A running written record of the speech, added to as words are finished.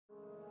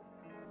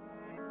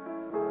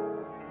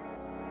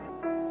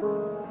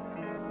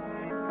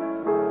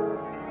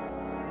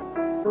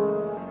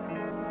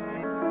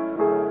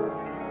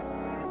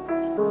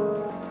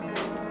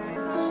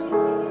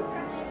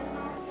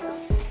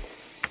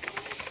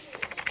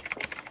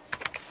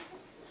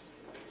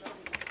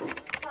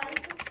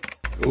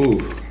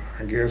Ooh,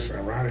 I guess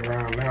right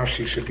around now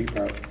she should be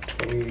about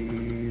 20,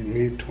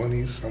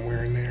 mid-20s,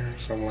 somewhere in there,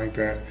 something like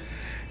that.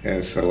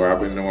 And so I've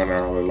been knowing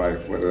her all her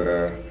life with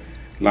a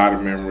lot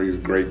of memories,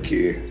 great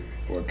kid.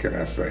 What can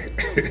I say?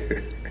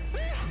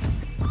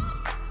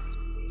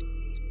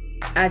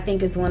 I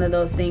think it's one of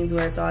those things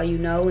where it's all you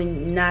know,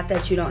 and not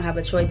that you don't have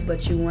a choice,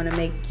 but you want to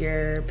make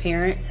your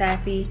parents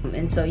happy.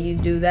 And so you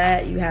do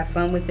that, you have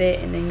fun with it,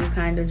 and then you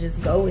kind of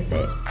just go with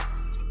it.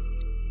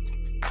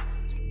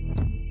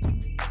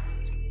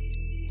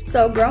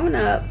 So growing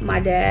up,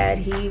 my dad,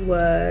 he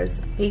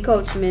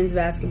coached men's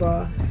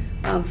basketball.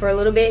 For a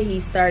little bit, he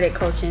started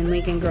coaching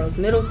Lincoln Girls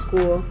Middle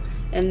School,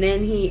 and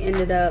then he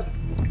ended up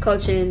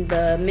coaching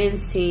the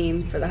men's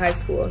team for the high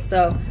school.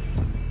 So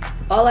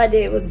all I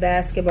did was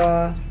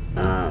basketball.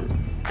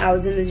 I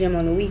was in the gym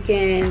on the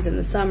weekends and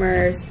the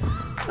summers.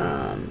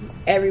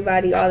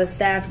 Everybody, all the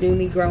staff knew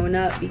me growing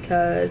up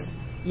because,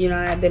 you know,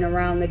 I had been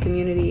around the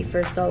community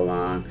for so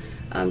long.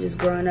 Just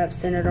growing up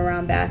centered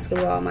around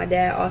basketball. My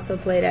dad also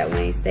played at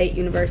Wayne State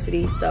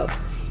University, so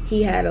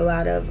he had a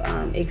lot of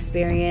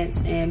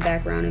experience and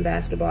background in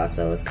basketball,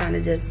 so it's kind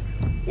of just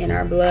in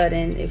our blood.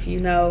 And if you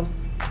know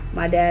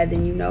my dad,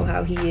 then you know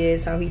how he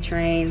is, how he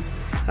trains,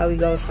 how he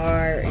goes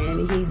hard,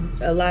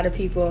 and a lot of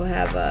people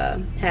have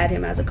had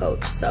him as a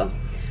coach. So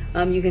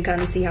you can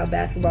kind of see how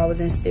basketball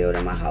was instilled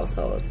in my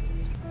household.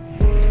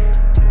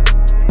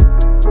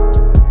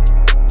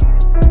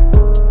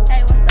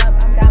 Hey, what's up?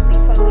 I'm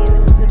Dominique Foley, and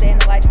this is A Day in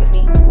the Life with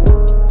me.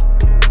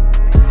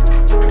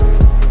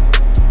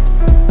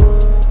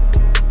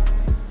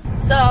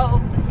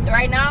 So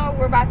right now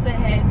we're about to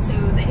head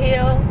to the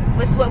Hill,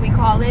 which is what we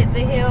call it, the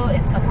Hill.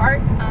 It's a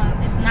park.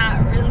 It's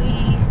not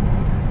really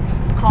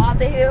called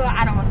the Hill,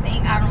 I don't know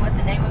what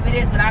the name of it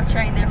is, but I've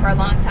trained there for a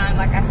long time,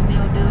 like I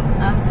still do.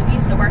 So we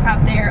used to work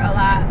out there a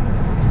lot.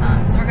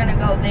 So we're gonna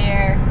go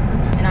there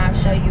and I'll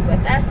show you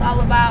what that's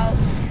all about.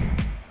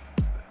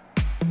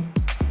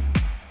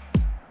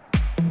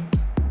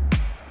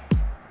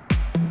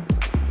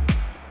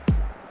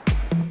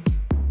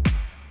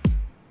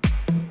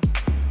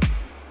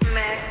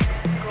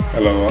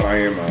 Hello, I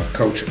am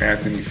Coach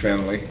Anthony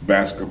Finley,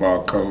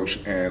 basketball coach,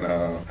 and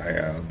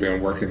I've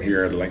been working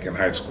here at Lincoln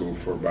High School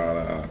for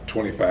about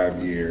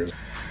 25 years.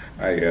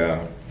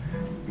 I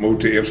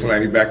moved to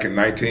Ypsilanti back in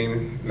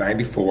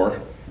 1994.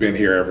 Been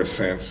here ever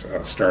since.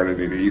 Started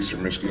at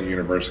Eastern Michigan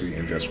University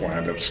and just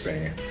wound up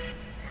staying.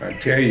 I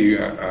tell you,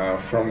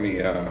 from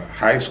the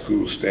high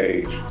school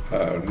stage,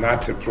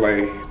 not to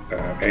play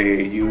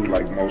AAU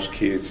like most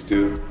kids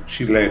do.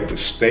 She led the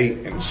state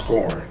in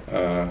scoring.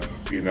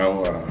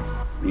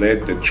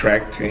 Led the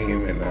track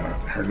team, and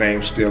her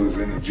name still is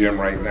in the gym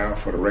right now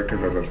for the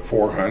record of the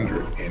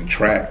 400 in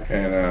track.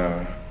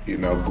 And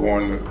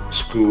going to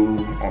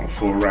school on a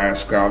full ride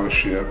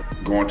scholarship,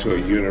 going to a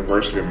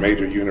university, a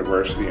major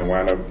university, and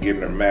wound up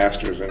getting her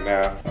master's, and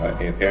now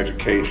in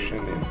education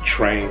and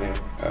training.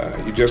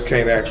 You just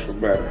can't ask for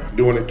better.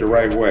 Doing it the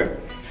right way.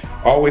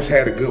 Always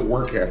had a good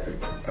work ethic.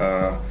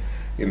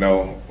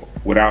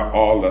 Without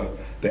all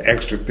the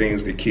extra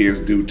things that kids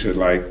do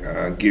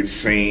to get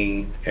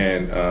seen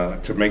and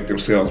to make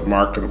themselves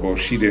marketable.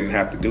 She didn't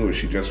have to do it.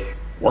 She just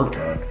worked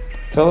hard.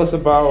 Tell us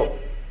about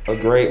a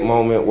great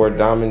moment where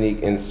Dominique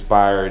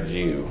inspired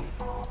you.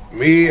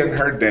 Me and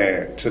her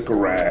dad took a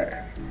ride,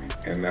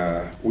 and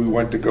we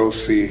went to go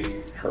see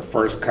her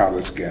first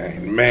college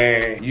game.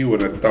 Man, you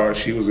would have thought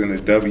she was in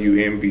the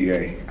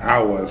WNBA.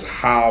 I was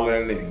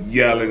hollering and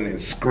yelling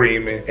and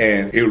screaming,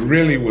 and it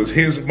really was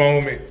his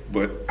moment,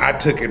 but I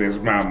took it as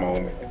my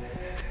moment.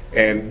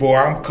 And boy,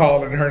 I'm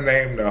calling her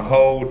name the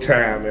whole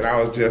time, and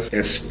I was just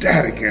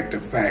ecstatic at the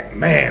fact,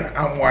 man,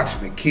 I'm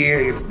watching a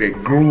kid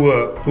that grew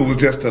up, who was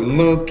just a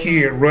little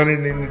kid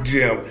running in the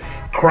gym,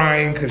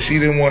 crying because she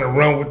didn't want to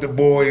run with the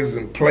boys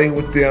and play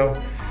with them.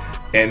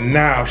 And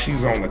now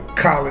she's on the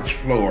college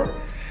floor,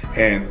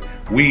 and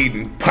we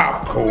eating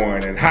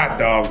popcorn and hot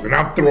dogs, and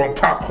I'm throwing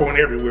popcorn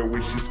everywhere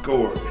when she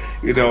scored,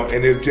 and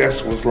it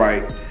just was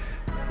like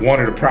one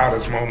of the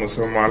proudest moments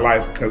of my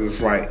life, because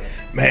it's like,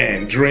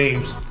 man,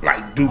 dreams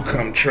do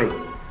come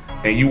true.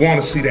 And you want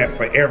to see that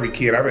for every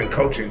kid. I've been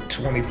coaching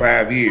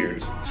 25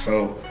 years.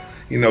 So,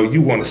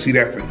 you want to see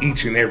that for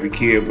each and every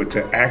kid, but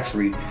to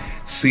actually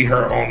see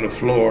her on the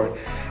floor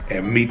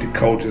and meet the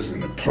coaches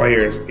and the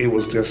players, it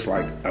was just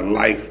like a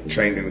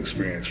life-changing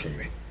experience for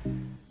me.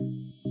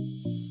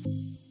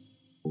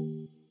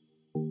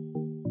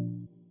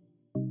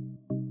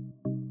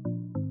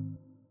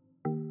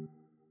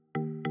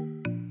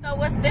 So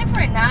what's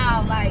different now,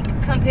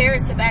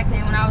 compared to back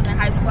then when I was in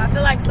high school, I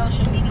feel like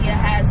social media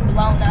has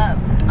blown up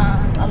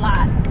a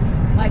lot.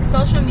 Like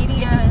social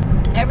media,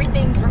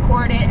 everything's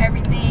recorded,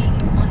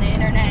 everything's on the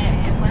internet.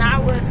 And when I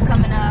was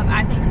coming up,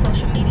 I think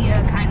social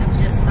media kind of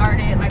just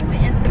started with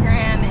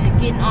Instagram and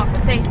getting off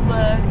of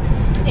Facebook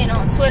and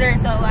on Twitter.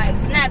 So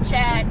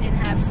Snapchat didn't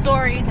have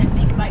stories and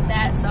things like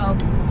that. So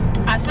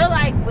I feel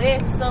like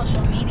with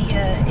social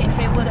media, if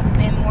it would have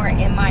been more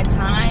in my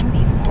time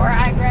before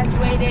I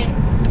graduated,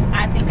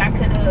 I think I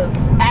could have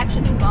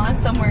actually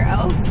gone somewhere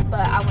else.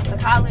 But I went to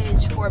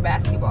college for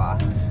basketball.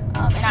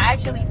 And I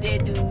actually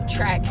did do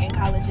track in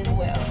college as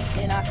well.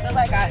 And I feel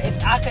like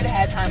if I could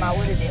have had time, I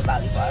would have did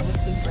volleyball.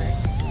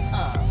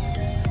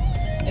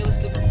 It was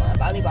super fun.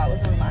 Volleyball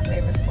was one of my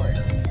favorite sports.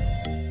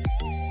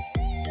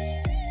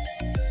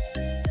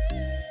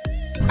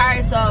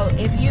 Alright, so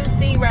if you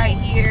see right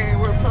here,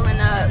 we're pulling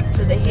up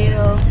to the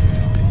hill.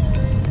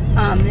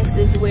 This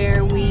is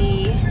where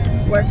we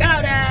work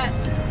out at.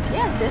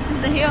 Yeah, this is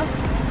the hill.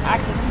 You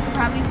can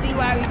probably see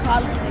why we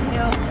call it the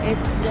hill.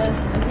 It's just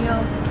a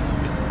hill.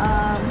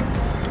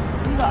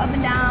 We go up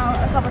and down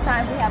a couple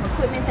times. We have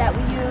equipment that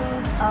we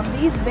use.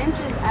 These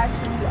benches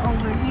actually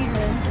over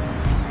here.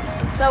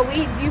 So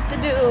we used to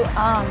do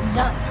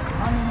jumps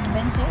on these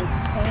benches,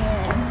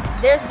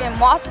 and there's been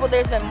multiple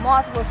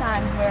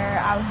times where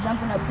I was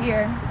jumping up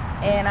here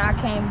and I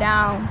came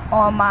down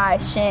on my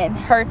shin.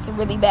 Hurts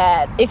really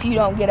bad if you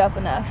don't get up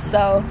enough.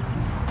 So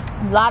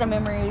a lot of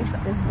memories.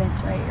 This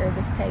bench right here,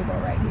 this table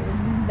right here,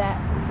 use that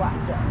to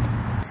watch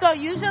jumps. So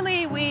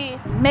usually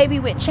maybe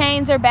with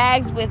chains or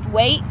bags with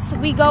weights,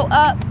 we go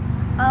up.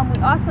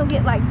 We also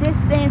get like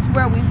distance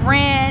where we've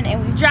ran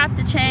and we've dropped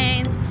the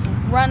chains,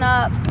 run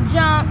up,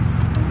 jumps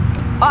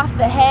off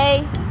the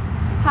hay,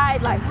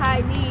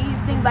 high knees,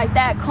 things like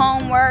that,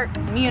 cone work,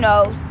 you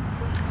know,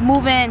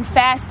 moving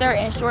faster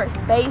in short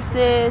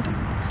spaces.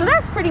 So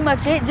that's pretty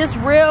much it. Just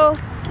real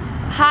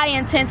high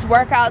intense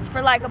workouts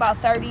for like about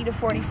 30 to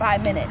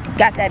 45 minutes.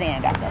 Got that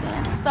in.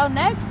 So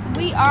next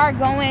we are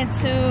going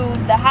to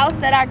the house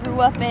that I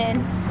grew up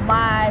in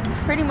my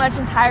pretty much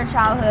entire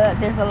childhood.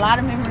 There's a lot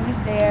of memories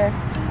there.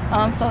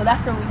 So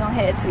that's where we're gonna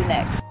head to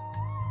next.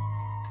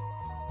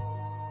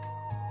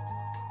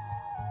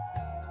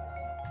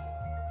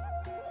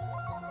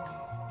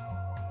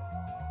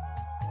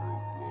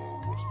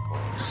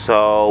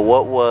 So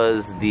what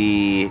was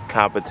the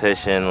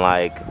competition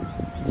like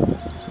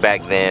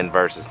back then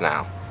versus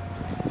now?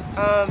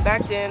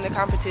 Back then the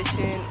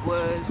competition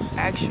was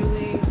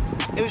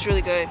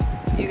really good.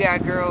 You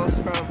got girls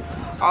from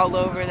all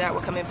over that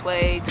would come and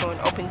play to an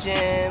open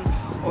gym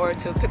or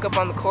to pick up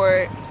on the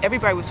court.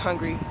 Everybody was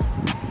hungry.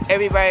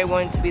 Everybody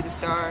wanted to be the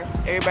star.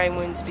 Everybody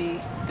wanted to be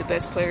the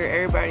best player.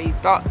 Everybody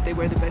thought they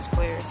were the best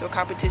player. So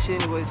competition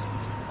was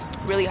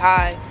really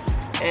high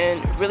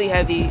and really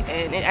heavy,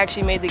 and it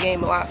actually made the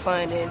game a lot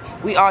fun, and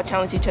we all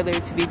challenged each other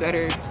to be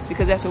better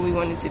because that's what we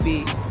wanted to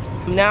be.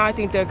 Now I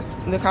think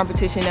the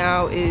competition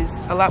now is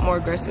a lot more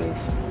aggressive.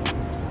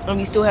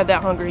 You still have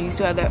that hunger, you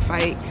still have that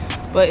fight,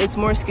 but it's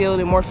more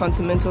skilled and more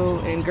fundamental,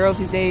 and girls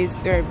these days,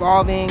 they're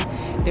evolving,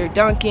 they're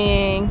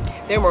dunking,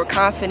 they're more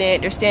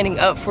confident, they're standing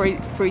up for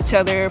each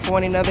other, for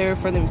one another,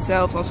 for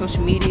themselves on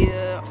social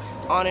media,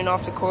 on and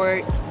off the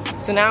court.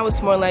 So now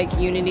it's more like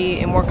unity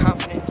and more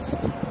confidence.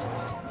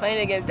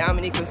 Playing against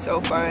Dominique was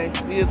so fun.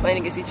 We've been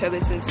playing against each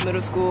other since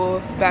middle school.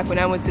 Back when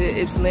I went to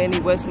Ypsilanti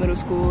West Middle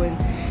School and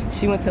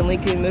she went to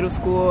Lincoln Middle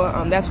School.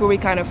 That's where we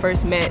kind of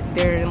first met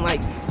there in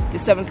like the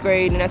 7th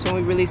grade, and that's when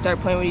we really started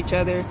playing with each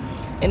other.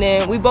 And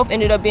then we both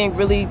ended up being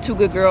really two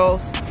good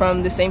girls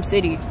from the same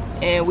city.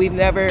 And we've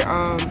never,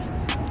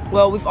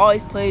 we've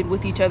always played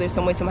with each other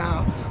some way,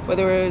 somehow,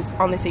 whether it was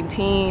on the same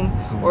team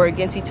or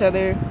against each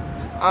other.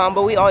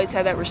 But we always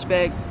had that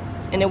respect.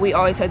 And then we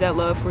always had that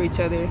love for each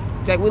other.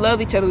 Like, we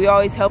love each other. We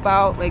always help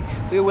out. Like,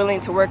 we were willing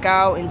to work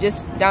out. And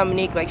just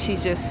Dominique, like,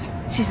 she's just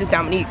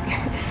Dominique.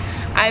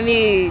 I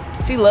mean,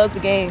 she loves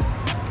the game.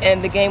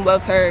 And the game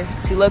loves her.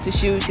 She loves to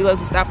shoot. She loves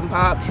to stop and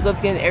pop. She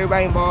loves getting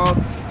everybody involved.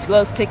 She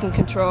loves taking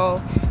control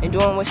and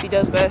doing what she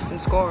does best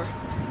and scoring.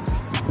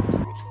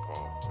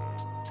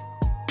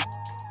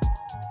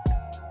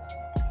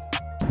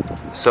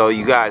 So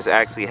you guys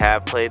actually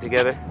have played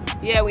together?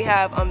 Yeah, we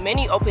have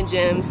many open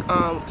gyms.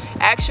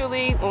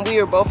 Actually, when we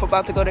were both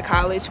about to go to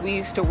college, we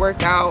used to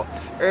work out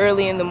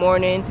early in the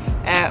morning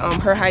at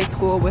her high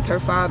school with her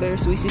father.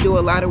 So we used to do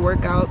a lot of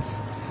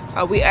workouts.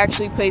 We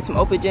actually played some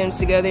open gyms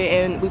together,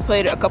 and we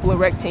played a couple of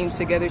rec teams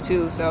together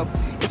too. So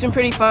it's been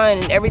pretty fun,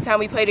 and every time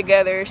we play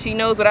together, she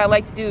knows what I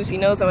like to do. She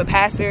knows I'm a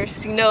passer.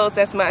 She knows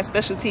that's my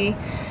specialty.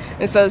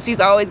 And so she's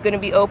always going to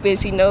be open.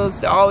 She knows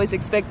to always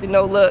expect a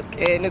no look,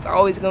 and it's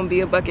always going to be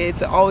a bucket.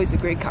 It's always a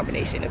great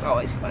combination. It's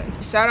always fun.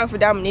 Shout out for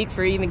Dominique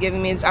for even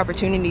giving me this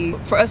opportunity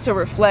for us to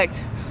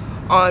reflect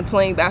on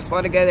playing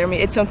basketball together. I mean,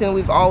 it's something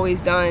we've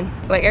always done.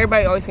 Like,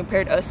 everybody always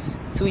compared us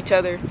to each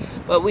other,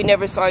 but we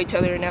never saw each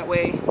other in that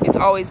way. It's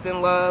always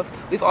been love.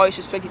 We've always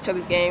respected each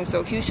other's game.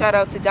 So huge shout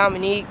out to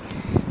Dominique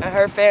and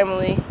her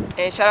family,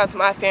 and shout out to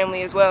my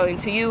family as well, and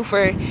to you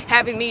for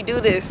having me do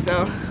this.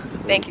 So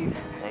thank you.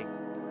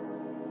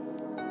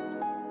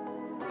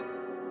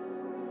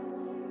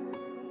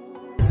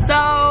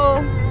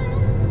 So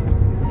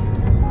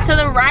to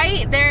the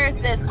right, there's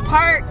this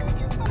park.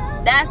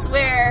 That's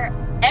where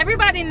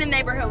everybody in the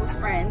neighborhood was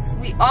friends.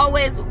 We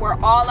always were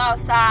all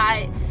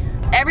outside.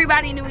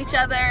 Everybody knew each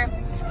other.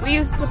 We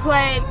used to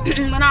play,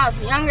 when I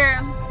was younger,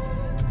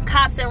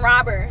 cops and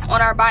robbers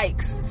on our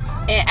bikes.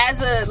 And as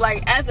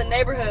a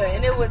neighborhood,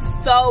 and it was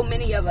so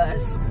many of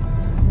us.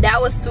 That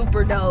was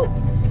super dope.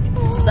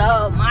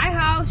 So my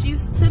house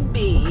used to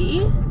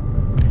be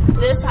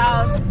this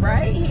house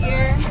right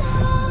here.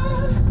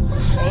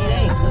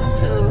 8822.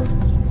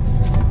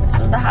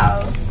 the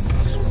house.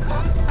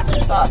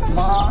 It's all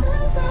small.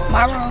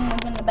 My room was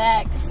in the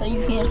back, so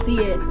you can't see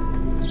it.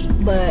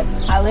 But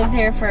I lived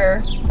here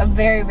for a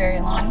very, very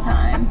long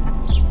time.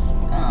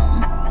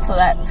 So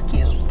that's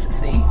cute to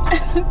see.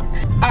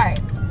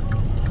 Alright.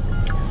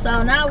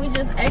 So now we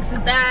just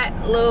exit that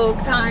little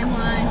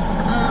timeline.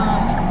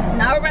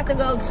 Now we're about to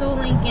go to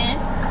Lincoln.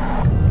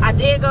 I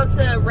did go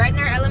to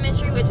Redner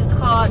Elementary, which is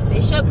called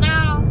Bishop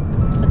now.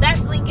 But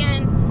that's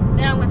Lincoln.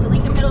 Then I went to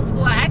Lincoln Middle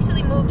School. I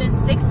actually moved in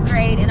 6th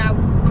grade and I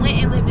went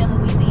and lived in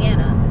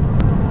Louisiana.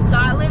 So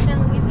I lived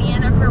in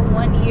Louisiana for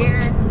 1 year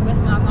with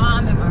my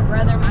mom and my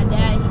brother. My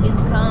dad, he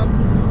didn't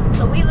come.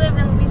 So we lived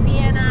in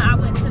Louisiana. I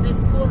went to this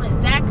school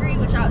in Zachary,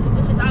 which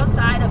is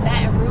outside of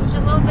Baton Rouge a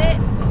little bit.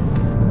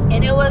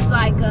 And it was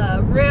like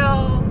a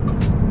real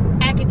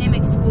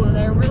academic school.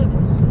 They're really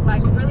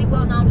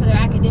well known for their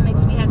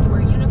academics. We had to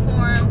wear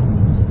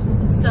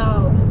uniforms.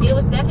 So it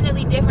was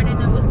definitely different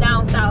than it was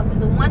down south.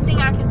 And the one thing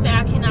I can say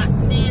I cannot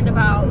stand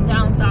about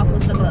down south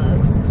was the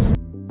bugs.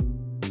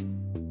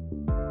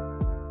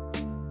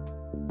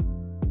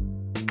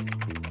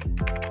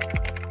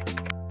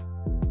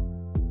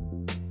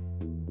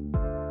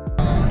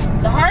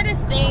 The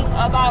hardest thing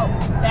about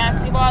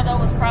basketball though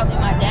was probably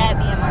my dad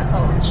being my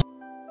coach.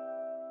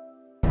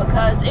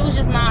 Because it was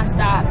just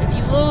non-stop. If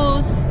you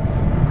lose,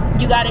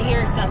 you gotta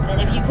hear something.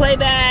 If you play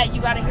bad,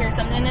 you gotta hear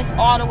something. And it's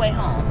all the way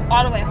home.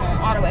 All the way home,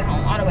 all the way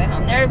home, all the way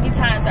home. There would be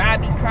times where I'd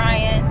be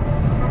crying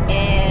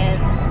and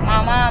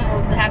my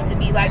mom would have to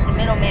be like the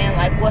middleman,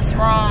 like what's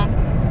wrong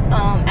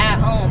at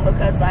home,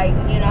 because like,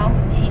 you know,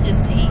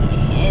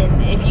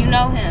 and if you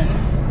know him,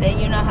 then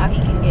you know how he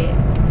can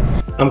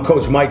get. I'm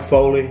Coach Mike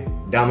Foley,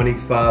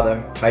 Dominique's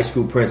father, high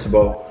school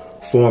principal,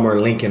 former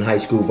Lincoln High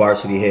School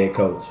varsity head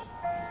coach.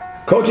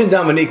 Coaching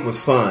Dominique was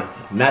fun.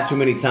 Not too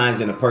many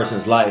times in a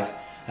person's life,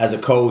 as a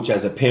coach,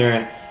 as a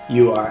parent,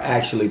 you are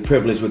actually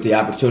privileged with the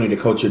opportunity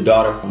to coach your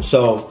daughter.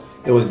 So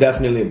it was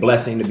definitely a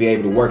blessing to be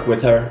able to work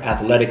with her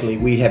athletically.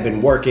 We have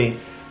been working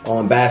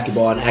on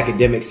basketball and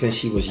academics since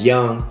she was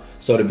young.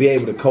 So to be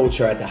able to coach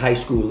her at the high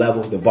school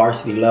level, the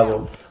varsity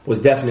level, was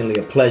definitely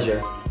a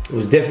pleasure. It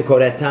was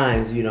difficult at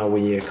times, you know,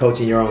 when you're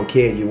coaching your own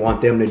kid, you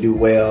want them to do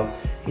well.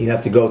 You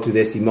have to go through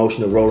this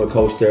emotional roller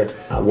coaster,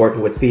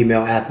 working with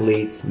female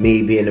athletes,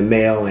 me being a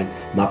male, and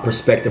my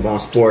perspective on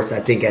sports, I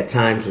think at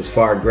times was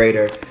far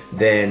greater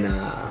than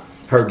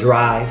her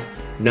drive.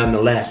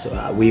 Nonetheless,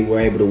 we were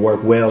able to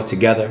work well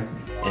together,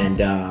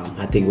 and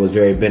I think it was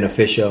very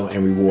beneficial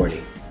and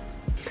rewarding.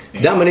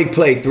 Dominique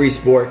played 3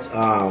 sports.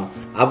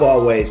 I've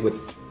always,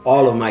 with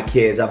all of my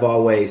kids, I've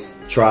always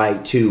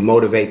tried to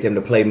motivate them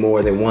to play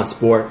more than one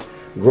sport.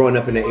 Growing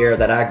up in the era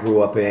that I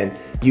grew up in,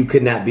 you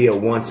could not be a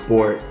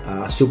one-sport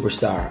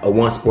superstar, a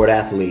one-sport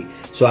athlete.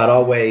 So I'd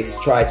always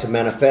try to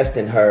manifest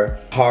in her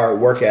hard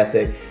work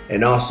ethic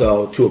and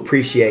also to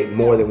appreciate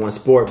more than one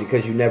sport,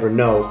 because you never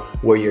know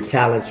where your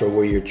talents or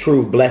where your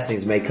true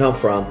blessings may come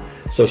from.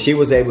 So she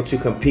was able to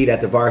compete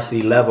at the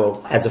varsity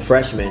level as a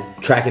freshman.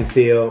 Track and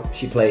field,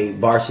 she played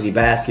varsity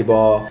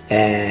basketball,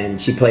 and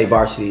she played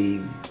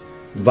varsity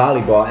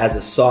volleyball as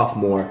a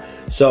sophomore.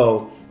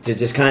 So to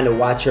just kind of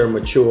watch her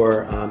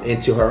mature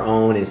into her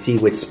own and see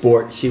which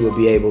sport she would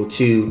be able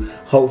to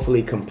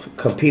hopefully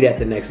compete at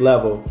the next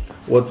level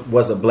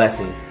was a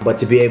blessing. But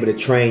to be able to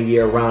train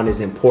year round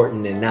is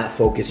important and not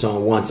focus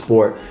on one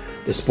sport.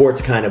 The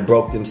sports kind of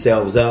broke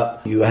themselves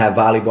up. You have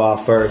volleyball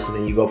first, and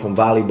then you go from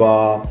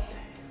volleyball,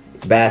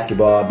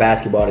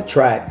 basketball to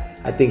track.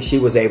 I think she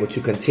was able to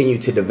continue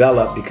to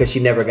develop because she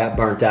never got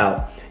burnt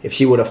out. If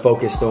she would have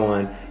focused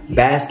on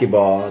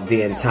basketball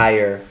the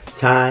entire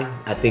time,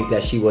 I think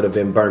that she would have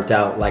been burnt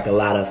out like a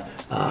lot of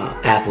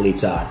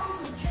athletes are.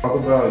 Talk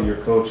about your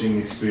coaching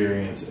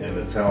experience and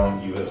the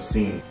talent you have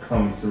seen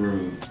come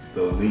through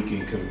the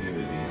Lincoln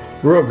community.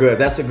 Real good.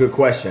 That's a good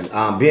question.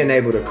 Being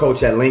able to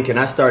coach at Lincoln,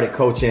 I started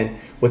coaching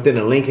within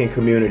the Lincoln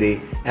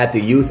community at the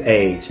youth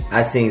age.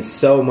 I've seen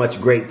so much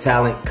great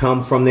talent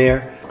come from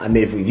there. I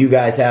mean, if you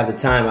guys have the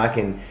time,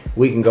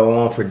 we can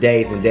go on for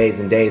days and days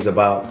and days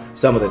about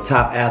some of the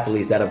top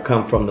athletes that have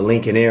come from the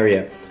Lincoln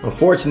area.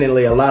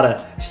 Unfortunately, a lot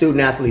of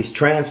student athletes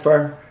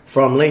transfer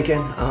from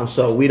Lincoln,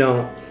 so we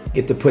don't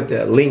get to put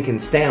the Lincoln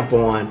stamp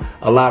on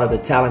a lot of the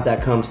talent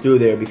that comes through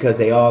there because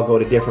they all go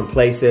to different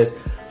places.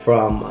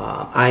 From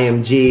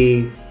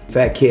IMG,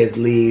 fat kids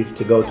leave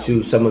to go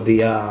to some of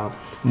the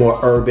more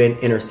urban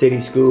inner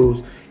city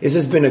schools. It's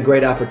just been a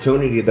great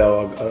opportunity,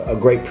 though, a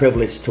great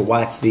privilege to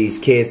watch these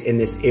kids in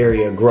this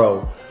area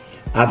grow.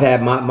 I've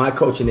had my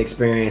coaching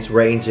experience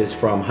ranges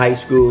from high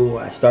school.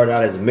 I started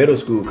out as a middle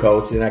school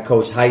coach, then I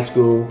coached high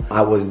school.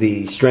 I was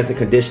the strength and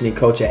conditioning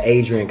coach at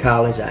Adrian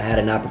College. I had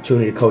an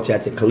opportunity to coach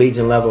at the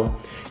collegiate level.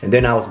 And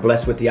then I was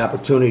blessed with the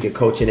opportunity to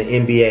coach in the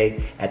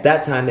NBA. At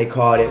that time, they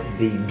called it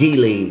the D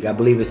League. I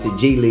believe it's the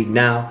G League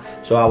now.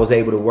 So I was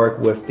able to work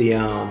with the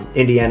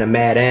Indiana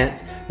Mad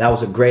Ants. That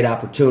was a great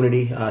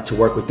opportunity to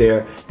work with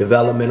their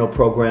developmental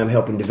program,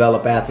 helping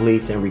develop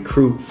athletes and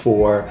recruit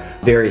for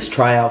various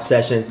tryout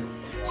sessions.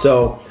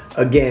 So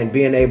again,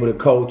 being able to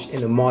coach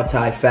in a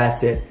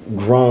multifaceted,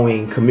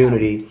 growing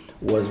community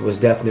was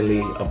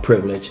definitely a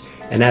privilege.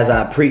 And as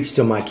I preach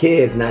to my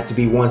kids not to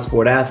be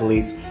one-sport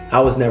athletes, I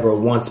was never a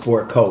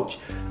one-sport coach.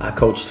 I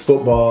coached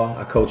football,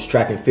 I coached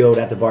track and field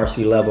at the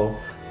varsity level.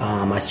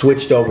 I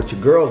switched over to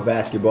girls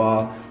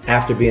basketball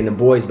after being the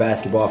boys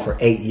basketball for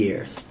 8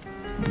 years.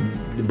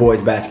 The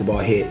boys basketball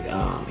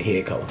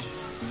head coach.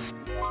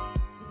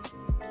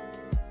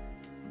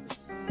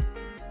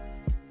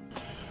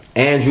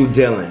 Andrew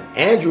Dillon.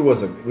 Andrew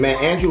was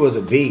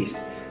a beast.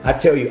 I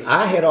tell you,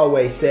 I had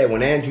always said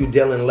when Andrew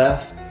Dillon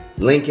left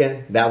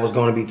Lincoln, that was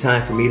going to be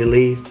time for me to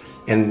leave.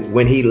 And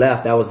when he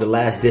left, that was the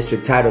last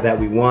district title that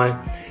we won.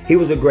 He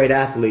was a great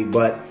athlete,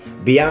 but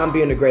beyond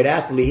being a great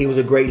athlete, he was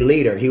a great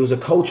leader. He was a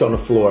coach on the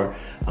floor.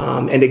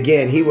 And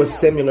again, he was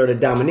similar to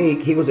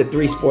Dominique. He was a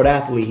 3-sport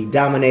athlete. He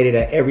dominated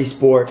at every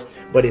sport,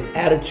 but his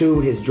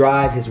attitude, his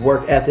drive, his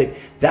work ethic,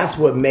 that's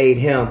what made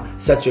him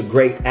such a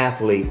great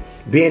athlete.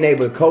 Being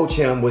able to coach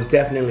him was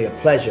definitely a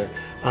pleasure.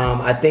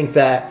 I think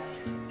that,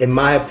 in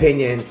my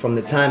opinion, from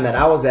the time that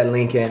I was at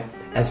Lincoln,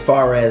 as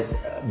far as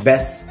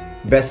best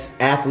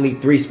athlete,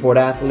 3-sport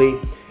athlete,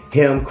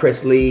 him,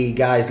 Chris Lee,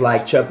 guys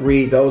like Chuck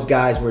Reed, those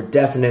guys were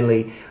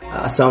definitely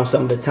some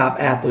of the top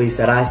athletes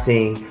that I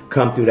seen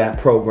come through that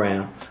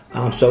program.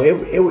 So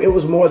it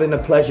was more than a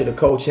pleasure to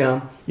coach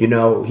him. You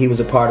know, he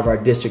was a part of our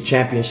district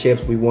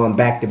championships. We won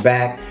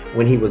back-to-back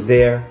when he was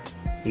there.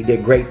 He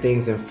did great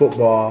things in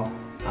football.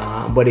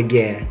 But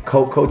again,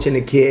 coaching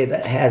a kid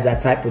that has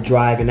that type of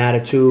drive and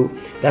attitude,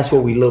 that's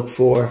what we look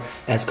for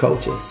as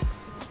coaches.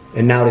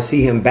 And now to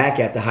see him back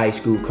at the high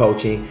school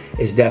coaching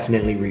is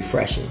definitely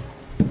refreshing.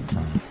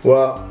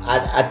 Well,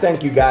 I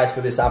thank you guys for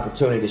this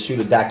opportunity to shoot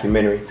a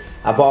documentary.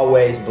 I've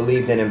always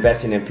believed in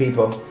investing in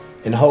people,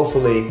 and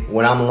hopefully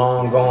when I'm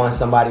long gone,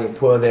 somebody will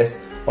pull this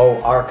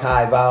old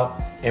archive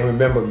out and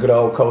remember good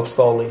old Coach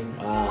Foley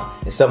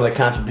and some of the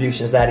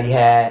contributions that he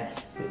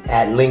had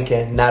at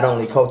Lincoln, not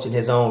only coaching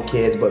his own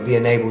kids, but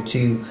being able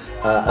to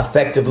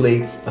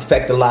effectively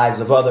affect the lives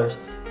of others.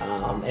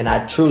 And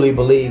I truly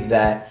believe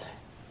that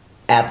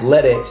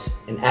athletics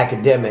and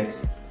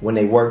academics, when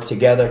they work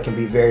together, can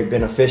be very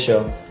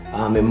beneficial.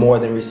 And more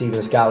than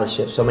receiving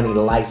scholarships, so many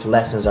life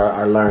lessons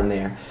are learned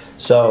there.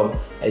 So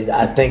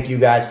I thank you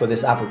guys for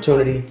this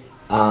opportunity,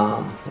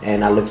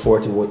 and I look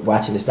forward to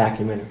watching this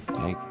documentary.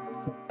 Thank you.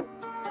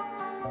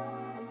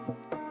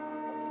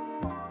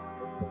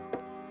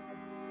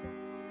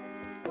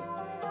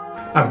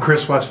 I'm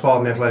Chris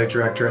Westfall, the athletic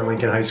director at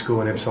Lincoln High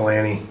School in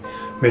Ypsilanti,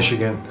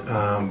 Michigan.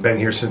 Been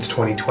here since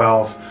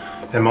 2012,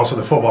 and I'm also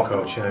the football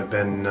coach, and I've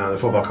been the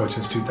football coach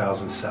since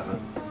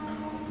 2007.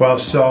 Well,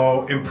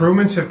 so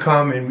improvements have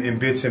come in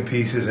bits and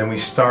pieces, and we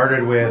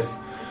started with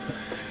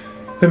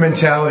the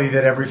mentality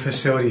that every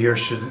facility here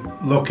should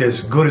look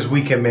as good as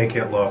we can make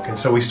it look. And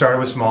so we started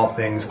with small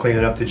things,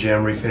 cleaning up the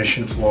gym,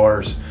 refinishing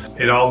floors.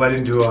 It all led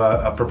into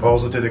a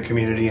proposal to the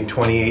community in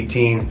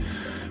 2018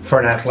 for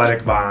an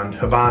athletic bond,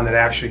 a bond that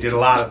actually did a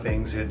lot of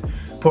things. It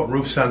put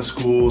roofs on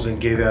schools and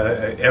gave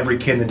every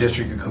kid in the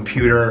district a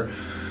computer.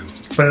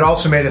 But it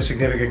also made a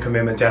significant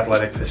commitment to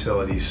athletic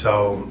facilities.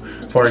 So,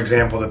 for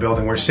example, the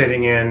building we're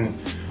sitting in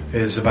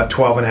is about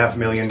 $12.5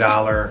 million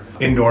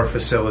indoor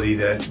facility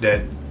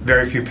that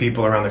very few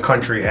people around the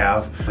country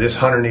have. This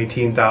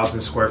 118,000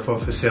 square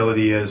foot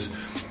facility is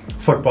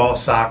football,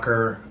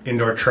 soccer,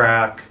 indoor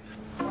track.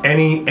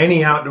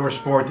 Any outdoor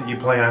sport that you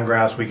play on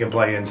grass, we can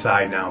play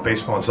inside now.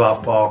 Baseball and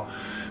softball,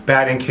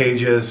 batting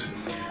cages.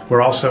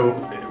 We're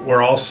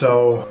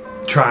also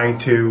trying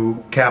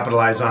to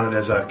capitalize on it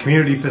as a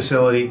community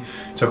facility,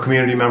 so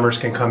community members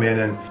can come in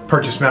and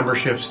purchase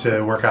memberships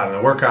to work out in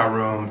the workout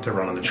room, to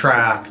run on the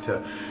track,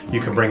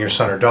 you can bring your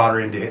son or daughter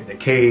in to hit the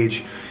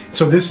cage.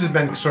 So this has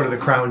been sort of the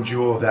crown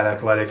jewel of that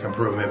athletic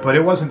improvement, but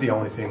it wasn't the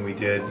only thing we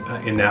did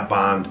in that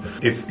bond.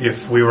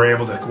 If we were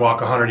able to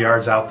walk 100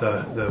 yards out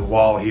the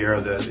wall here,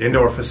 the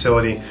indoor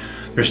facility,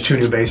 there's 2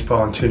 new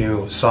baseball and 2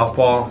 new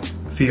softball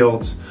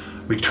fields.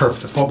 We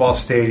turfed the football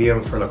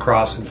stadium for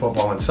lacrosse and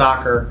football and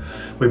soccer.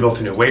 We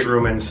built a new weight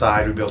room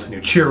inside. We built a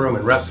new cheer room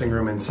and wrestling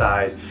room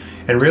inside,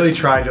 and really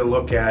tried to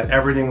look at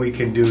everything we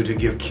can do to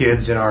give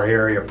kids in our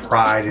area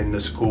pride in the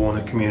school and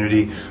the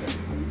community.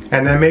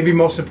 And then maybe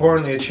most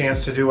importantly, a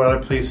chance to do what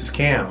other places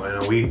can. You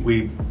know,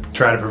 we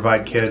try to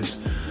provide kids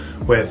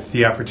with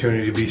the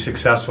opportunity to be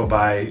successful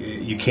by,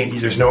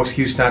 there's no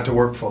excuse not to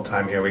work full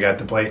time here. We got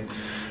the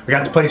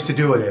place to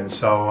do it in.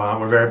 So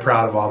we're very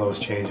proud of all those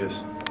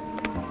changes.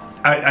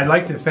 I'd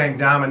like to thank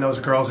Dom and those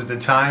girls at the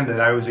time that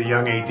I was a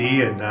young AD,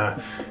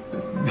 and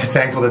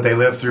thankful that they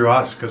lived through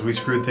us, because we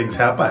screwed things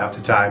up half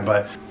the time.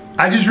 But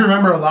I just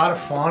remember a lot of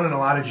fun and a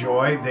lot of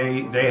joy.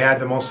 They had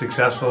the most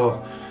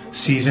successful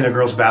season a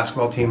girls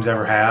basketball team's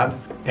ever had,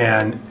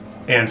 and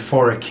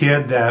for a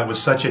kid that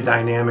was such a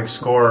dynamic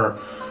scorer,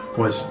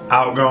 was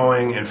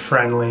outgoing and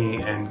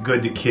friendly and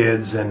good to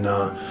kids, and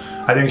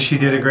I think she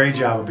did a great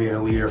job of being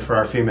a leader for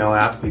our female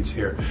athletes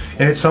here.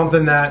 And it's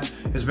something that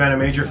has been a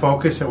major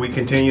focus that we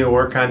continue to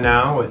work on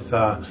now, with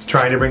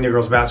trying to bring the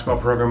girls basketball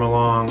program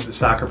along, the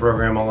soccer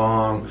program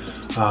along,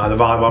 the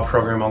volleyball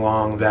program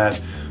along,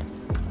 that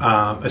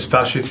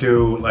especially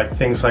through like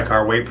things like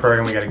our weight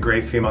program. We got a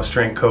great female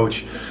strength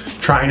coach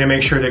trying to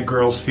make sure that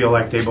girls feel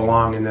like they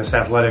belong in this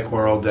athletic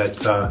world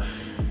that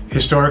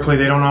historically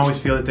they don't always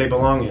feel that they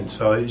belong in.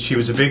 So she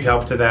was a big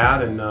help to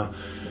that, and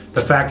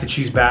the fact that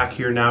she's back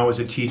here now as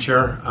a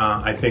teacher,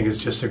 I think is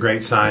just a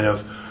great sign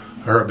of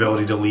her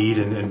ability to lead,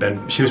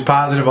 and she was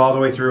positive all the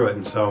way through it,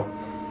 and so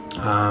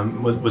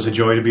was a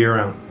joy to be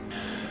around.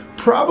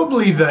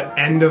 Probably the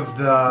end of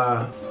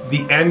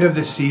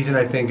the season,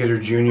 I think, is her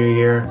junior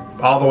year,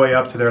 all the way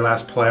up to their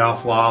last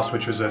playoff loss,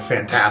 which was a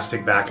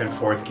fantastic back and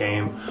forth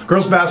game.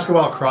 Girls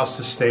basketball across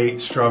the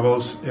state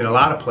struggles in a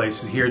lot of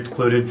places, here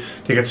included,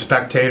 to get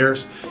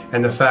spectators,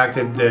 and the fact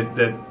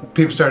that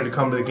people started to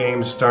come to the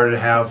games, started to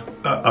have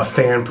a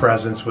fan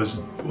presence was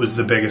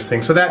the biggest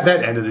thing. So that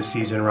end of the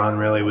season run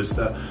really was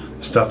the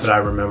stuff that I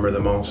remember the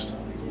most.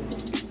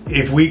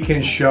 If we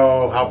can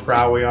show how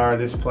proud we are of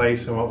this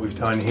place and what we've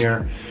done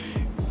here,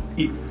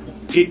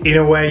 in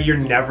a way, you're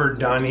never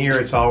done here.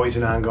 It's always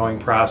an ongoing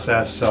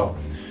process. So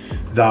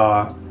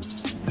the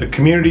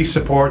community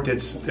support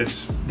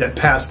that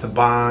passed the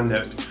bond,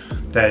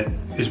 that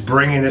is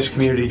bringing this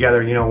community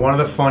together. You know, one of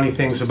the funny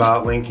things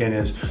about Lincoln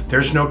is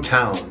there's no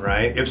town,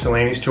 right?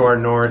 Ypsilanti's to our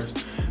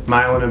north,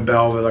 Milan and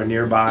Belleville are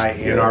nearby,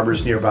 Ann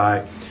Arbor's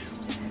nearby.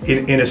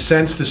 In a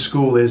sense, the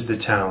school is the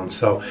town.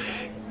 So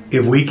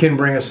if we can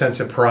bring a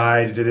sense of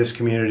pride to this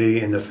community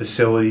and the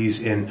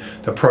facilities, in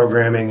the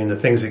programming and the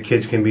things that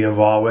kids can be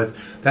involved with,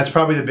 that's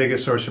probably the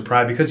biggest source of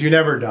pride, because you're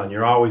never done.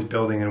 You're always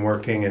building and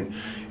working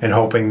and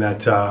hoping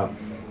that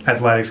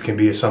athletics can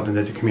be something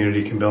that the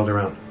community can build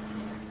around.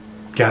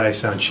 God, I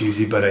sound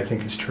cheesy, but I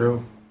think it's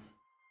true.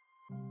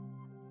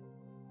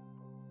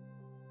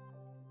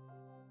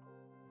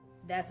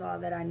 That's all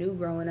that I knew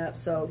growing up,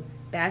 so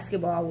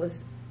basketball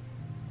was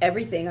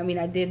everything. I mean,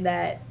 I did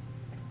that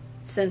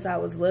since I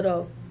was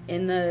little,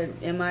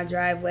 in my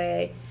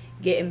driveway,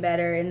 getting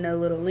better in the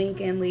little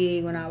Lincoln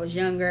League when I was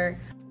younger.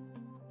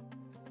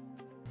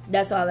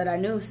 That's all that I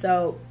knew.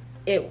 So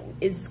it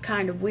is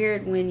kind of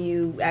weird when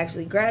you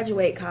actually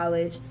graduate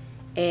college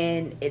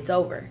and it's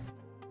over.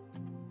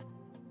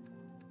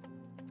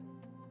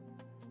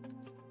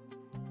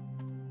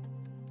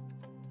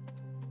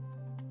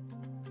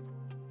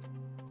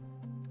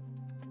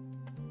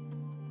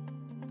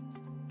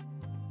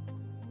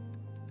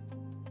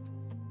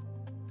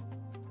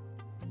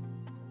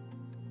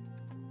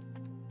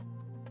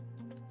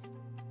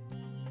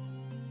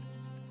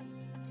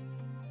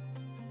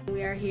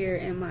 We are here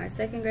in my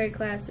second grade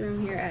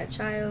classroom here at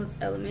Childs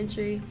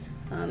Elementary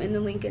in the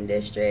Lincoln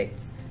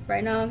District.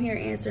 Right now I'm here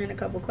answering a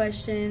couple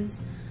questions,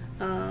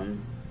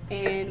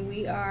 and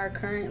we are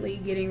currently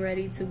getting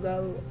ready to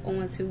go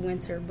on to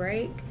winter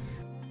break.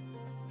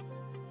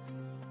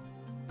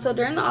 So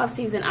during the off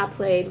season I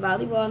played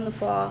volleyball in the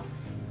fall,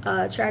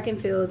 track and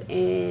field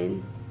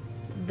in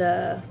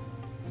the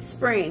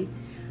spring.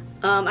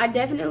 I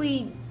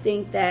definitely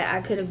think that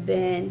I could have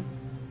been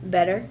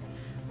better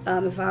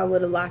if I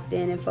would have locked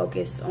in and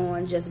focused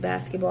on just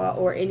basketball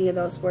or any of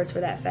those sports for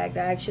that fact.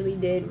 I actually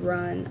did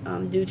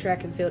do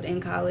track and field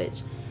in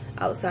college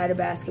outside of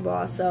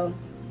basketball. So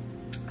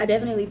I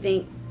definitely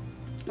think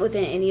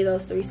within any of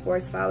those three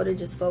sports, if I would have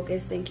just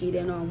focused and keyed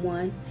in on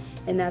one,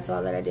 and that's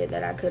all that I did,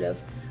 that I could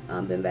have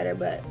been better.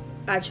 But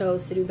I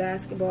chose to do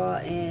basketball,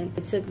 and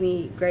it took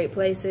me great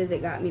places.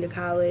 It got me to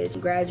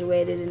college,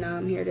 graduated, and now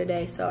I'm here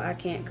today, so I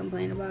can't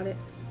complain about it.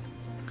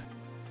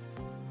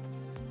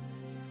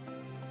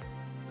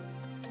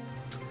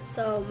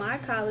 So my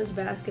college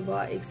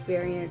basketball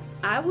experience,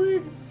 I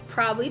would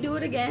probably do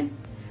it again.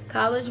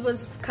 College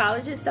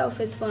itself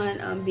is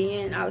fun.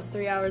 I was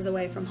 3 hours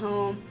away from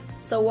home.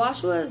 So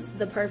Wash was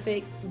the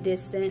perfect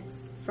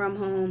distance from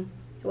home.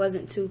 It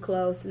wasn't too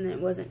close and it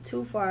wasn't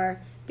too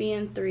far,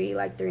 being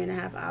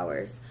 3.5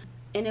 hours.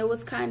 And it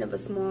was kind of a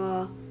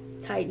small,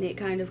 tight-knit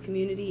kind of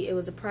community. It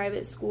was a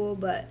private school,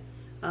 but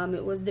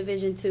it was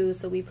Division II,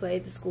 so we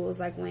played the schools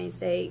like Wayne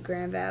State,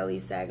 Grand Valley,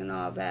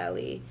 Saginaw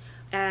Valley,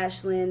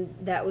 Ashland.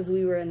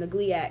 We were in the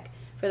GLIAC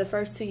for the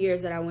first 2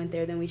 years that I went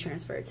there. Then we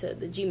transferred to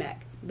the GMAC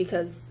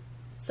because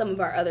some of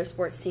our other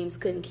sports teams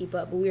couldn't keep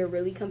up. But we were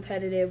really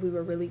competitive. We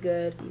were really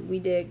good. We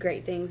did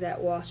great things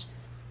at Wash.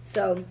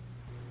 So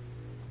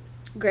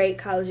great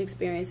college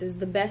experiences.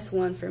 The best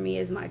one for me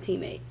is my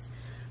teammates.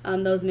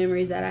 Those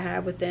memories that I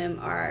have with them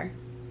are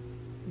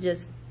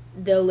just,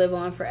 they'll live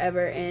on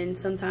forever. And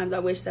sometimes I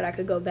wish that I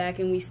could go back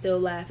and we still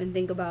laugh and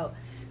think about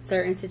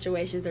certain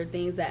situations or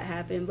things that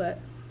happened. But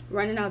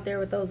running out there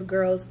with those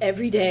girls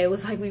every day, it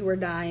was like we were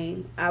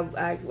dying.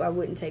 I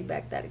wouldn't take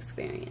back that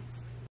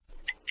experience.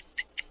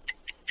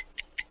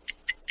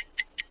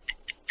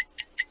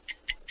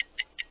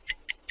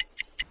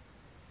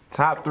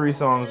 Top 3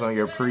 songs on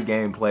your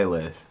pregame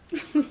playlist.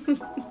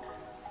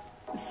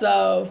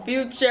 So,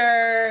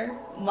 Future,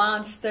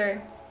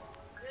 Monster,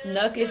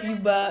 Nuck If You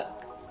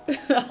Buck.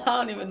 I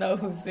don't even know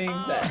who sings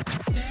that.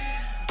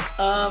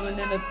 And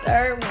then the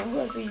third one, who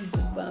else we used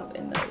to bump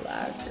in the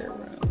locker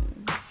room?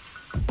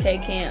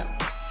 K-Camp,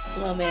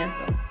 Slum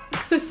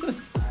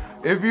Anthem.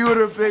 If you were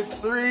to pick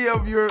 3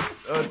 of your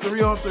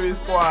 3-on-3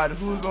 squad,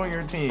 who's on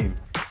your team?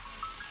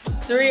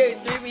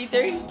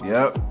 3v3?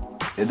 Yep.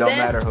 It don't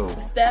matter who.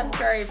 Steph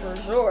Curry for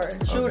sure.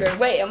 Shooter. Okay.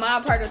 Wait, am I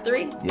a part of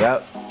 3?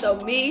 Yep. So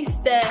me,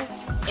 Steph,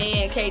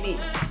 and KD.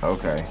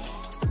 Okay.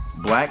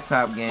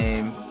 Blacktop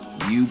game,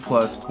 you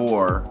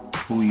 +4.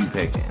 Who you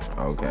picking?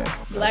 Okay.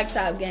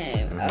 Blacktop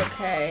game.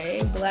 Okay.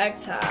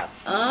 Blacktop.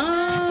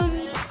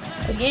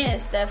 Again,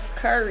 Steph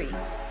Curry.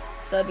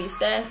 So it'd be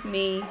Steph,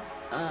 me.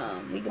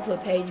 We could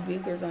put Paige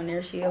Buchers on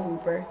there. She a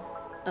hooper.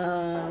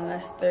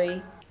 That's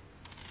 3.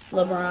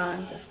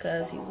 LeBron, just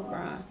cause he's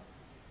LeBron.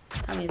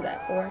 How many is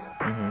that? 4?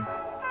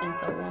 And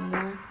so 1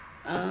 more.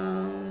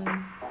 I'm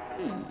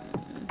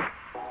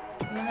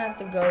gonna have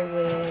to go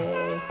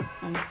with,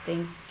 I'm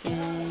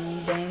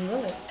thinking Dame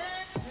Lillard.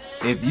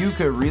 If you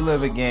could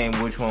relive a game,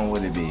 which one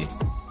would it be?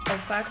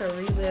 If I could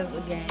relive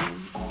a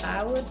game,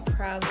 I would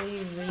probably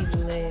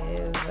relive.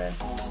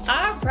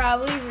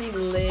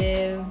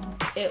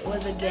 It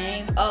was a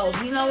game. Oh,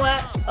 you know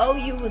what?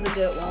 OU was a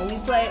good one. We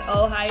played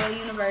Ohio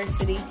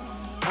University.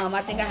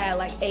 I think I had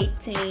like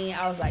 18.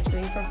 I was like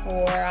 3 for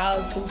 4. I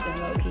was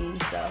hooping low key.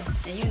 So,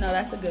 and you know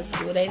that's a good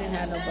school. They didn't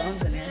have no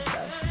bums in there, so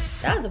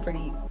that was a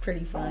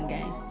pretty fun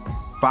game.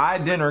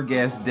 5 dinner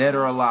guests, dead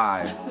or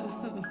alive.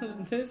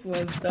 This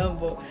was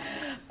stumble.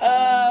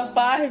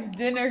 5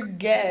 dinner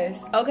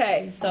guests.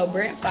 Okay, so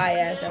Brent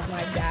Fayez, that's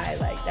my guy.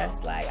 Like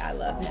that's like I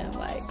love him.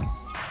 Like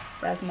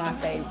that's my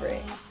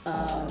favorite.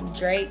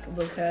 Drake,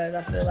 because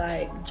I feel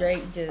like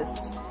Drake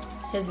just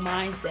his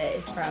mindset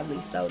is probably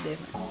so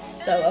different.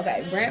 So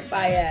okay, Brent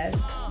Fayez,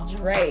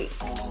 Drake,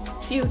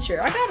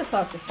 Future. I gotta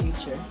talk to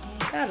Future.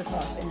 Gotta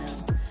talk to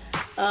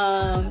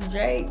him.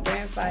 Drake,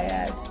 Brent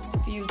Fayez,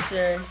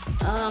 Future.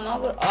 I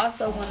would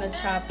also want to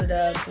chop it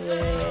up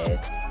with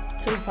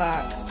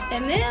Tupac.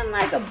 And then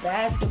like a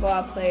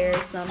basketball player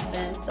or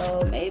something.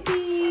 So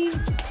maybe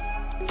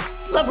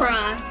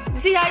LeBron.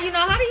 See how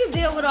how do you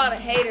deal with all the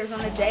haters on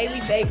a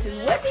daily basis?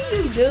 What do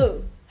you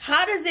do?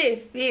 How does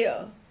it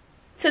feel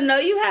to know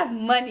you have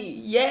money,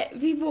 yet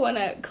people want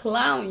to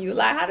clown you?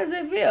 Like, how does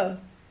it feel?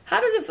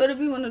 How does it feel to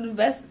be one of the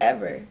best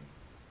ever?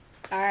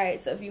 All right,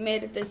 so if you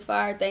made it this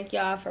far, thank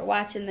y'all for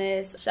watching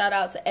this. Shout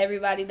out to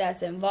everybody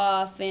that's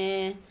involved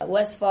in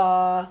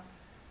Westfall,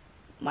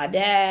 my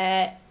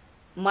dad,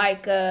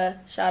 Micah.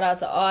 Shout out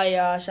to all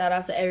y'all. Shout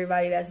out to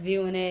everybody that's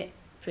viewing it.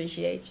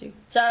 Appreciate you.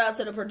 Shout out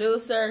to the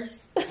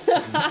producers.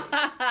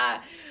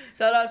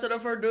 Shout out to the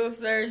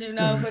producers,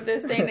 put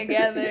this thing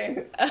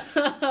together.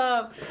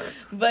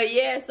 But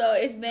yeah, so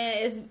it's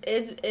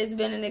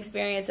been an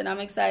experience, and I'm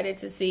excited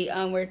to see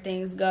where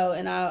things go.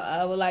 And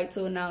I would like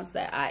to announce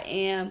that I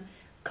am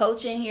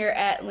coaching here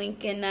at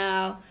Lincoln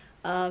now.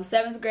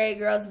 7th grade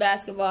girls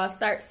basketball.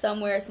 Start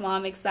somewhere small.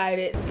 I'm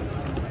excited.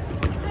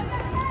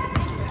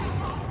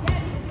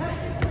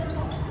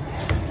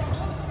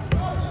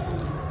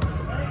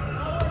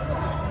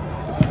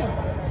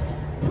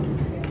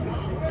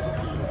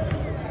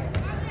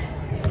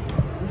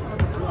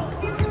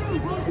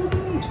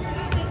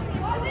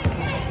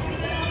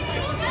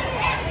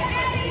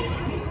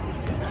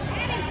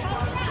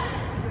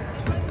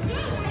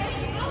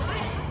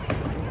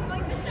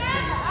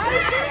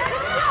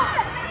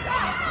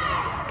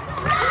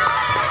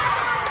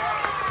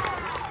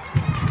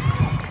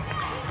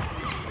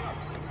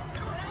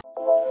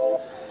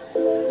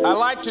 I'd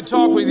like to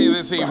talk with you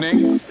this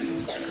evening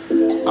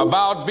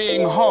about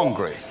being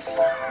hungry.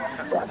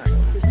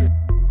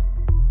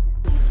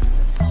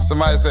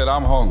 Somebody said,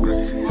 I'm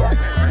hungry.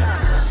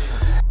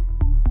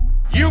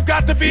 You've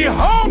got to be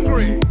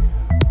hungry.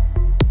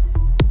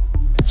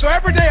 So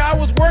every day I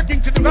was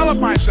working to develop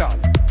myself.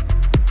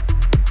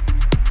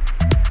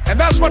 And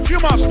that's what you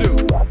must do.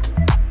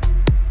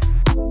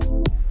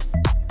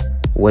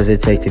 What does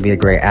it take to be a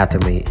great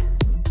athlete?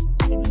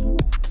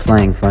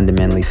 Playing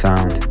fundamentally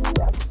sound.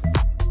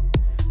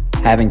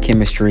 Having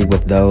chemistry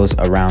with those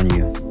around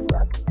you.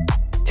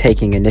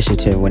 Taking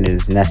initiative when it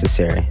is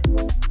necessary.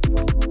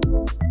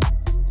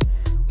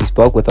 We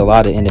spoke with a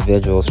lot of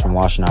individuals from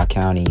Washtenaw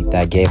County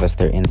that gave us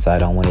their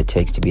insight on what it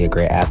takes to be a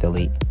great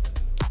athlete.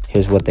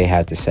 Here's what they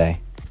had to say.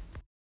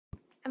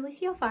 I'm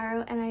Lucy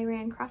Alfaro, and I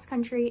ran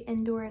cross-country,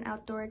 indoor, and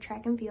outdoor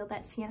track and field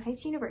at Siena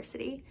Heights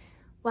University.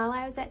 While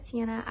I was at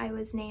Siena, I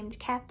was named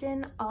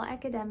captain,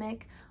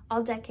 all-academic,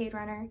 all-decade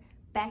runner,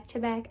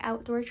 back-to-back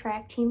outdoor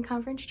track team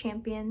conference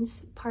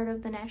champions, part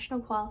of the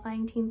national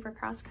qualifying team for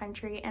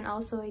cross-country, and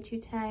also a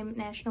 2-time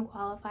national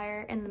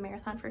qualifier in the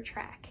marathon for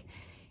track.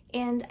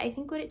 And I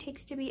think what it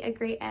takes to be a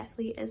great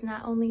athlete is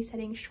not only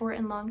setting short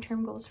and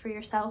long-term goals for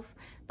yourself,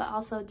 but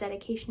also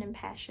dedication and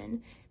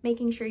passion,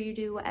 making sure you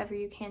do whatever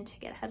you can to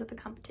get ahead of the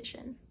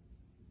competition.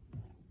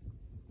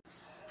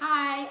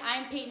 Hi,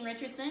 I'm Peyton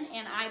Richardson,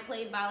 and I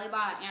played volleyball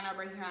at Ann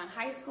Arbor Huron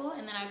High School,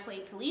 and then I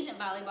played collegiate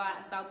volleyball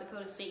at South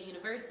Dakota State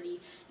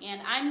University.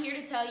 And I'm here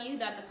to tell you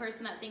that the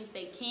person that thinks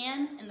they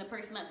can and the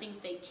person that thinks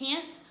they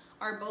can't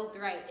are both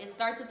right. It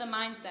starts with the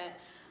mindset.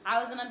 I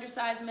was an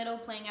undersized middle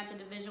playing at the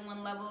Division I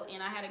level,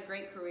 and I had a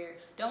great career.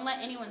 Don't let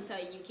anyone tell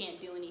you you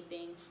can't do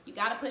anything. You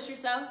got to push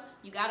yourself,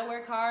 you got to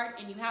work hard,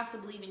 and you have to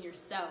believe in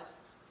yourself.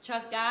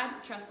 Trust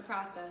God, trust the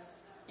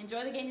process.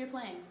 Enjoy the game you're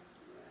playing.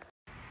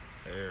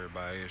 Hey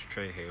everybody, it's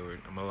Trey Hayward.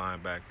 I'm a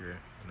linebacker,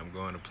 and I'm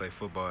going to play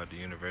football at the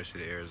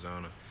University of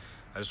Arizona.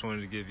 I just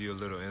wanted to give you a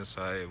little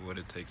insight of what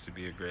it takes to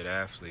be a great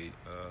athlete.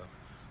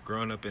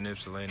 Growing up in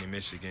Ypsilanti,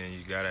 Michigan,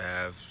 you got to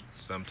have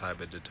some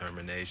type of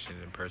determination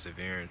and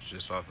perseverance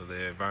just off of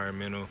the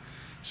environmental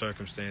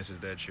circumstances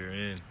that you're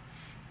in.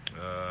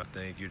 I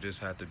think you just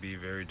have to be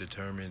very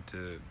determined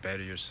to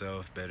better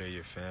yourself, better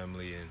your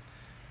family, and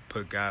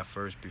put God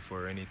first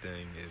before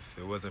anything. If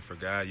it wasn't for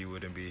God, you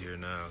wouldn't be here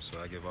now. So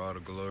I give all the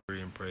glory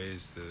and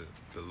praise to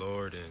the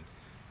Lord, and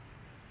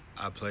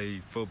I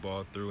play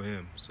football through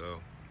Him.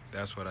 So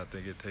that's what I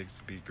think it takes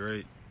to be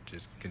great.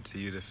 Just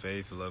continue the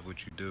faith, love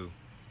what you do,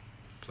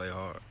 play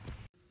hard.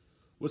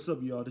 What's up,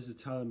 y'all? This is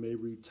Tyler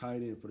Mabry,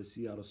 tight end for the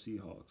Seattle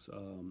Seahawks.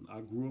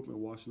 I grew up in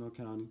Washtenaw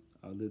County.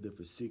 I lived there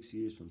for 6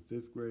 years, from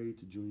 5th grade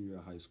to junior year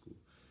of high school.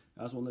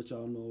 I just want to let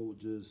y'all know,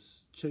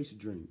 just chase your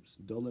dreams.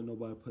 Don't let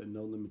nobody put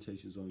no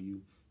limitations on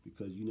you,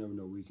 because you never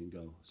know where you can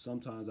go.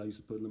 Sometimes I used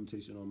to put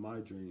limitations on my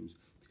dreams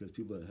because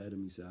people ahead of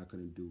me said I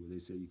couldn't do it. They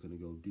said you couldn't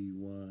go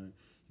D1,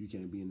 you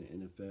can't be in the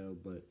NFL,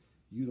 but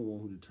you the one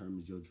who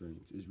determines your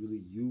dreams. It's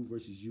really you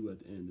versus you at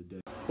the end of the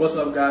day. What's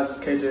up, guys? It's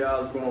KJ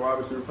Osborne, wide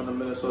receiver from the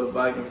Minnesota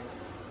Vikings.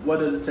 What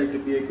does it take to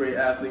be a great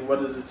athlete? What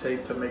does it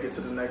take to make it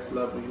to the next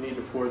level? You need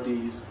the 4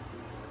 Ds: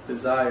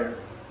 desire,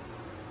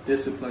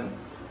 discipline,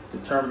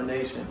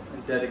 determination,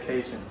 and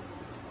dedication.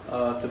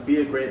 To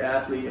be a great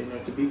athlete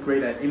and to be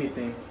great at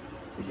anything,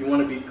 if you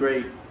want to be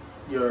great,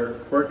 your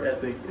work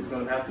ethic is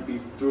going to have to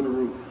be through the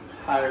roof,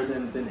 higher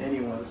than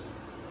anyone's.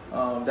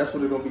 That's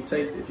what it's going to be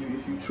take if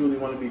you truly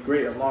want to be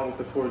great, along with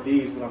the 4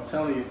 Ds. But I'm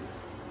telling you,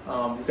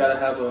 you got to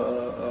have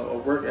a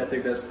work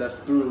ethic that's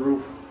through the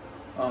roof.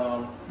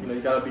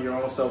 You got to be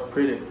your own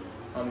self-critic.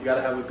 You got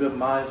to have a good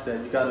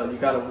mindset. You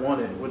got to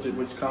want it,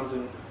 which comes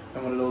in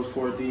one of those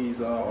 4 Ds.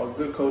 A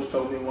good coach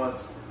told me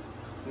once,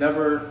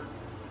 never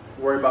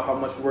worry about how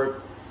much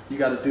work you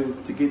got to do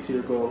to get to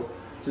your goal.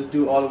 Just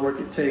do all the work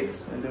it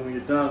takes, and then when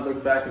you're done,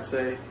 look back and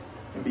say,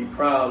 and be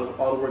proud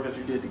of all the work that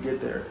you did to get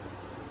there.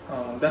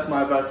 That's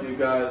my advice to you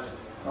guys.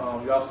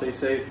 Y'all stay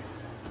safe.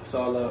 It's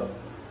all love.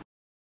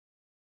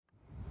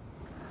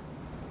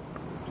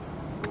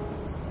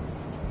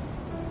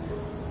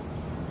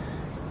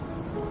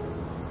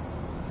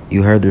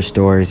 You heard their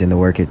stories and the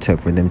work it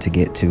took for them to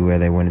get to where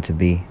they wanted to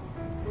be.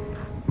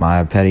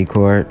 Maya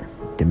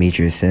Petticourt,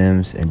 Demetrius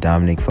Sims, and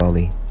Dominique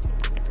Foley.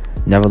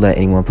 Never let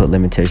anyone put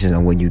limitations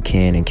on what you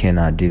can and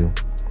cannot do.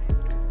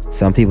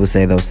 Some people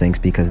say those things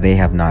because they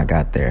have not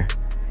got there.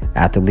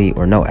 Athlete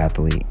or no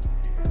athlete.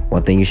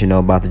 One thing you should know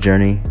about the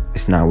journey,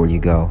 it's not where you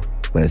go,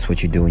 but it's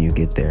what you do when you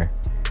get there.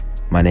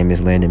 My name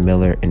is Landon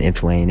Miller, an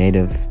Ypsilanti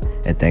native,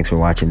 and thanks for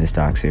watching this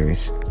doc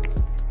series.